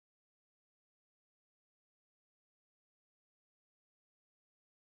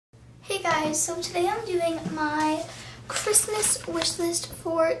Hey guys, so today I'm doing my Christmas wish list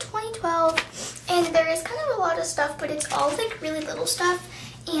for 2012, and there is kind of a lot of stuff, but it's all like really little stuff.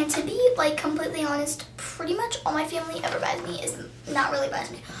 And to be like completely honest, pretty much all my family ever buys me is not really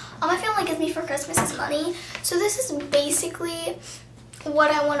buys me. All my family gives me for Christmas is money. So this is basically what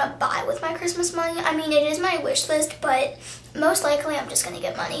I want to buy with my Christmas money. I mean, it is my wish list, but most likely I'm just gonna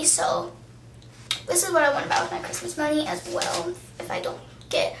get money. So this is what I want to buy with my Christmas money as well, if I don't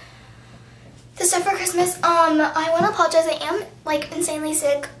get the stuff for Christmas. I want to apologize. I am like insanely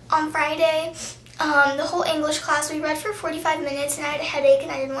sick. On Friday, the whole English class, we read for 45 minutes and I had a headache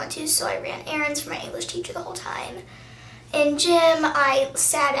and I didn't want to, so I ran errands for my English teacher the whole time. In gym, I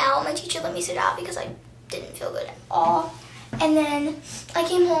sat out. My teacher let me sit out because I didn't feel good at all. And then I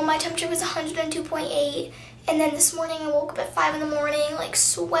came home, my temperature was 102.8. And then this morning I woke up at 5 in the morning, like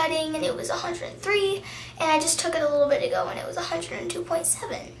sweating, and it was 103. And I just took it a little bit ago and it was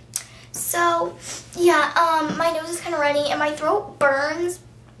 102.7. So, yeah, my nose is kind of runny and my throat burns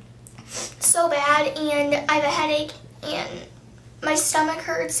so bad, and I have a headache and my stomach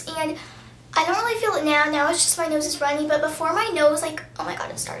hurts, and I don't really feel it now. Now it's just my nose is runny, but before my nose, like, oh my god,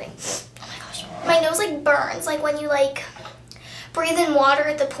 it's starting. Oh my gosh. My nose, like, burns, like when you, like, breathe in water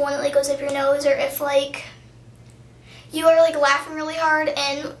at the pool and it, like, goes up your nose, or if, like, you are, like, laughing really hard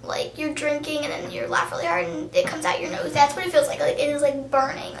and, like, you're drinking and then you laugh really hard and it comes out your nose. That's what it feels like. Like, it is, like,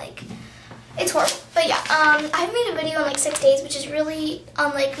 burning. Like, it's horrible. But, yeah, I haven't made a video in, like, 6 days, which is really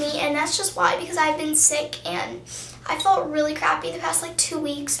unlike me. And that's just why, because I've been sick and I felt really crappy the past, like, 2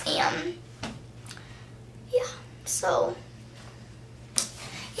 weeks. And, yeah, so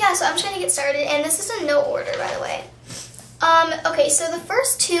I'm just going to get started. And this is in no order, by the way. Okay, so the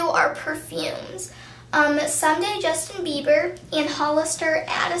first two are perfumes. Someday Justin Bieber and Hollister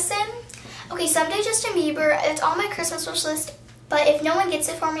Addison. Okay, Someday Justin Bieber, it's on my Christmas wish list, but if no one gets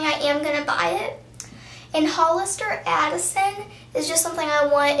it for me, I am going to buy it. And Hollister Addison is just something I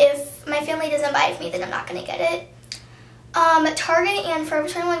want. If my family doesn't buy it for me, then I'm not going to get it. Target and Forever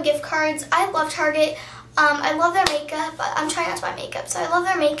 21 gift cards. I love Target. I love their makeup. I'm trying not to buy makeup, so I love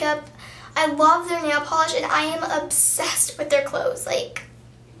their makeup. I love their nail polish, and I am obsessed with their clothes. Like,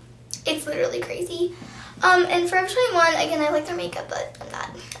 it's literally crazy. And Forever 21, again, I like their makeup, but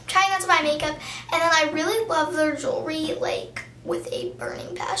I'm trying not to buy makeup. And then I really love their jewelry, like, with a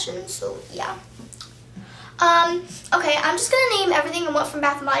burning passion, so yeah. Okay, I'm just going to name everything I want from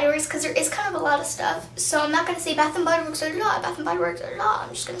Bath & Body Works, because there is kind of a lot of stuff. So I'm not going to say Bath & Body Works, Bath & Body Works, I'm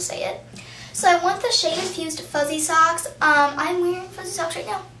just going to say it. So I want the Shade Infused Fuzzy Socks. I'm wearing fuzzy socks right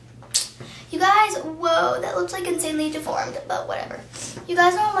now. You guys, whoa, that looks like insanely deformed, but whatever. You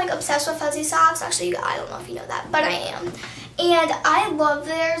guys know I'm like obsessed with fuzzy socks. Actually, I don't know if you know that, but I am. And I love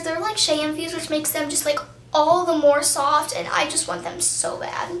theirs. They're like shea infused, which makes them just like all the more soft, and I just want them so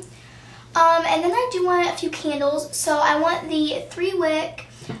bad. And then I do want a few candles. So I want the 3-wick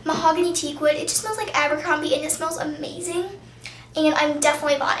mahogany teak wood. It just smells like Abercrombie, and it smells amazing. And I'm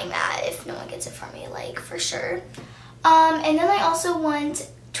definitely buying that if no one gets it for me, like, for sure. And then I also want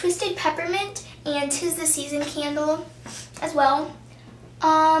Twisted Peppermint and 'Tis the Season candle as well.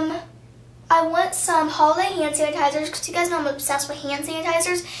 I want some holiday hand sanitizers, because you guys know I'm obsessed with hand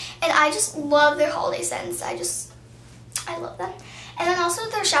sanitizers, and I just love their holiday scents. I love them. And then also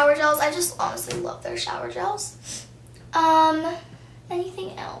their shower gels. I just honestly love their shower gels.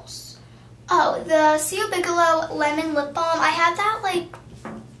 Anything else? Oh, the Sio Bigelow Lemon Lip Balm. I had that like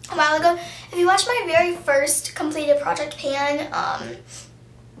a while ago. If you watched my very first completed Project Pan,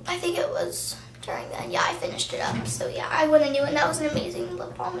 I think it was during then. Yeah, I finished it up. So yeah, I wouldn't knew it. That was an amazing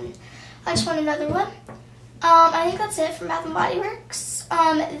lip balm, and I just want another one. I think that's it from Bath & Body Works.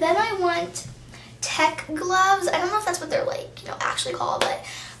 Then I want tech gloves. I don't know if that's what they're like, actually called, but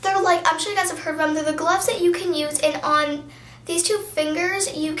they're like, I'm sure you guys have heard of them. They're the gloves that you can use, and on these 2 fingers,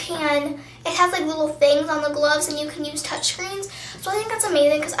 it has like little things on the gloves, and you can use touchscreens. So I think that's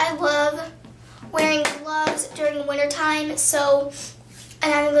amazing, because I love wearing gloves during the winter time. So,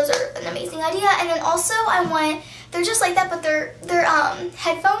 and I think those are an amazing idea. And then also I want, they're just like that, but they're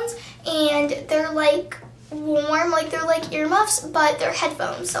headphones, and they're like warm, like they're like earmuffs, but they're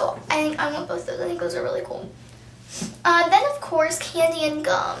headphones. So I think I want both of those. I think those are really cool. Then of course candy and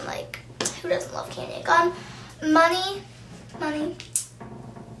gum. Like, who doesn't love candy and gum? Money.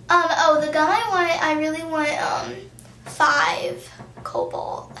 Oh, the gum I really want 5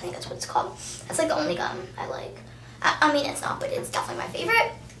 Cobalt. I think that's what it's called. That's like the only gum I like. I mean, it's not, but it's definitely my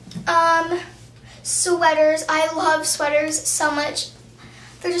favorite. Sweaters. I love sweaters so much.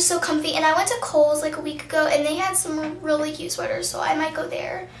 They're just so comfy. And I went to Kohl's like a week ago, and they had some really cute sweaters, so I might go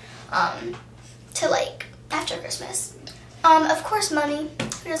there to like after Christmas. Of course, money.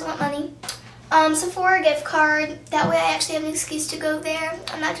 who doesn't want money? Sephora gift card. That way I actually have an excuse to go there.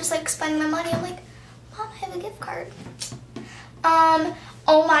 I'm not just like spending my money. I'm like, Mom, I have a gift card.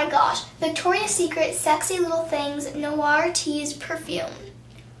 Oh my gosh. Victoria's Secret Sexy Little Things Noir Tease Perfume.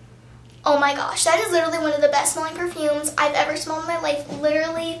 Oh my gosh. That is literally one of the best smelling perfumes I've ever smelled in my life.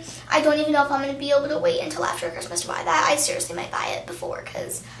 Literally, I don't even know if I'm going to be able to wait until after Christmas to buy that. I seriously might buy it before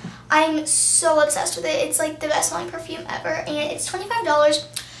because I'm so obsessed with it. It's like the best smelling perfume ever, and it's $25,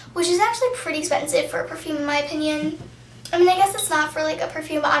 which is actually pretty expensive for a perfume in my opinion. I mean, I guess it's not for like a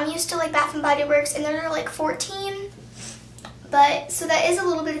perfume, but I'm used to like Bath & Body Works, and they're like $14. But, so that is a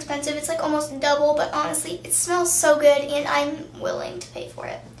little bit expensive. It's like almost double, but honestly, it smells so good, and I'm willing to pay for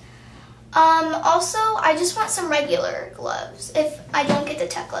it. Also, I just want some regular gloves. If I don't get the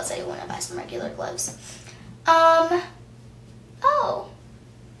tech gloves, I want to buy some regular gloves. Oh,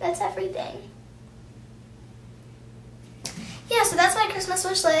 that's everything. Yeah, so that's my Christmas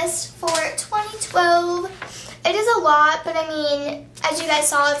wish list for 2012. It is a lot, but I mean, as you guys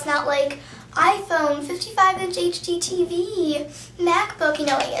saw, it's not like iPhone, 55-inch HD TV, MacBook, you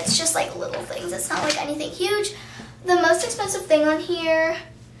know, it's just like little things. It's not like anything huge. The most expensive thing on here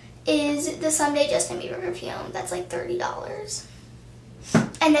is the Someday Justin Bieber perfume. That's like $30.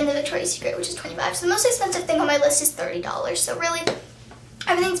 And then the Victoria's Secret, which is $25. So the most expensive thing on my list is $30. So really,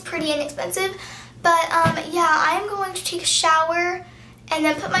 everything's pretty inexpensive. But yeah, I'm going to take a shower and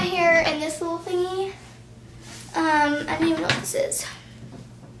then put my hair in this little thingy. I don't even know what this is.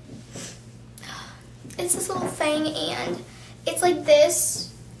 It's this little thing, and it's like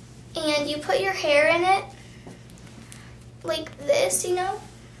this, and you put your hair in it like this, you know,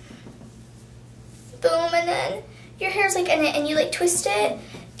 boom, and then your hair's like in it, and you like twist it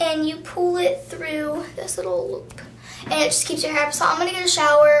and you pull it through this little loop, and it just keeps your hair up. So I'm gonna get a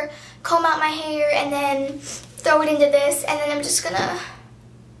shower, comb out my hair, and then throw it into this, and then I'm just gonna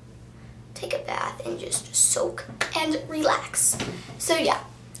take a bath and just soak and relax. So yeah,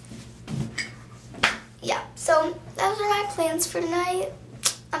 so those are my plans for tonight.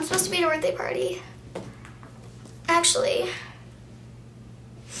 I'm supposed to be at a birthday party. Actually,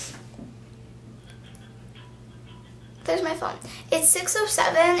 there's my phone. It's 6:07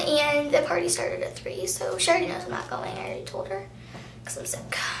 and the party started at 3, so she already knows I'm not going. I already told her because I'm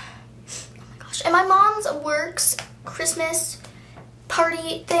sick. Oh my gosh. And my mom's work's Christmas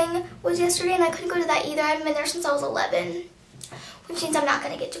party thing was yesterday, and I couldn't go to that either. I haven't been there since I was 11. Which means I'm not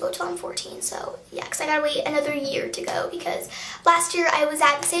going to get to go till I'm 14, so yeah, because I got to wait another year to go, because last year I was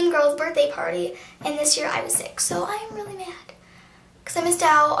at the same girl's birthday party, and this year I was sick, so I am really mad, because I missed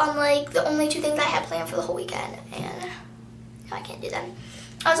out on like the only 2 things I had planned for the whole weekend, and now I can't do them.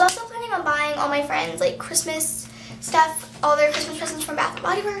 I was also planning on buying all my friends like Christmas stuff, all their Christmas presents from Bath &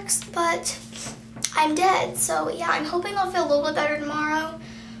 Body Works, but I'm dead, so yeah, I'm hoping I'll feel a little bit better tomorrow.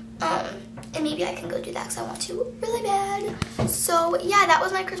 And maybe I can go do that because I want to really bad. So yeah, that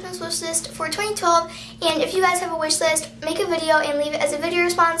was my Christmas wish list for 2012. And if you guys have a wish list, make a video and leave it as a video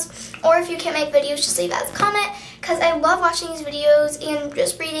response. Or if you can't make videos, just leave it as a comment. Because I love watching these videos and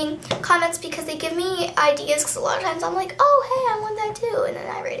just reading comments because they give me ideas. Because a lot of times I'm like, oh hey, I want that too. And then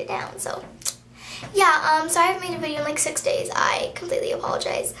I write it down. So yeah, so I haven't made a video in like 6 days. I completely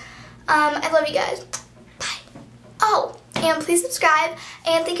apologize. I love you guys. Bye. Oh. And please subscribe,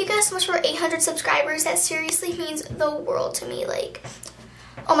 and thank you guys so much for 800 subscribers. That seriously means the world to me. Like,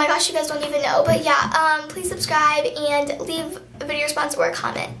 oh my gosh, you guys don't even know. But yeah, please subscribe and leave a video response or a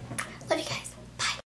comment. Love you guys.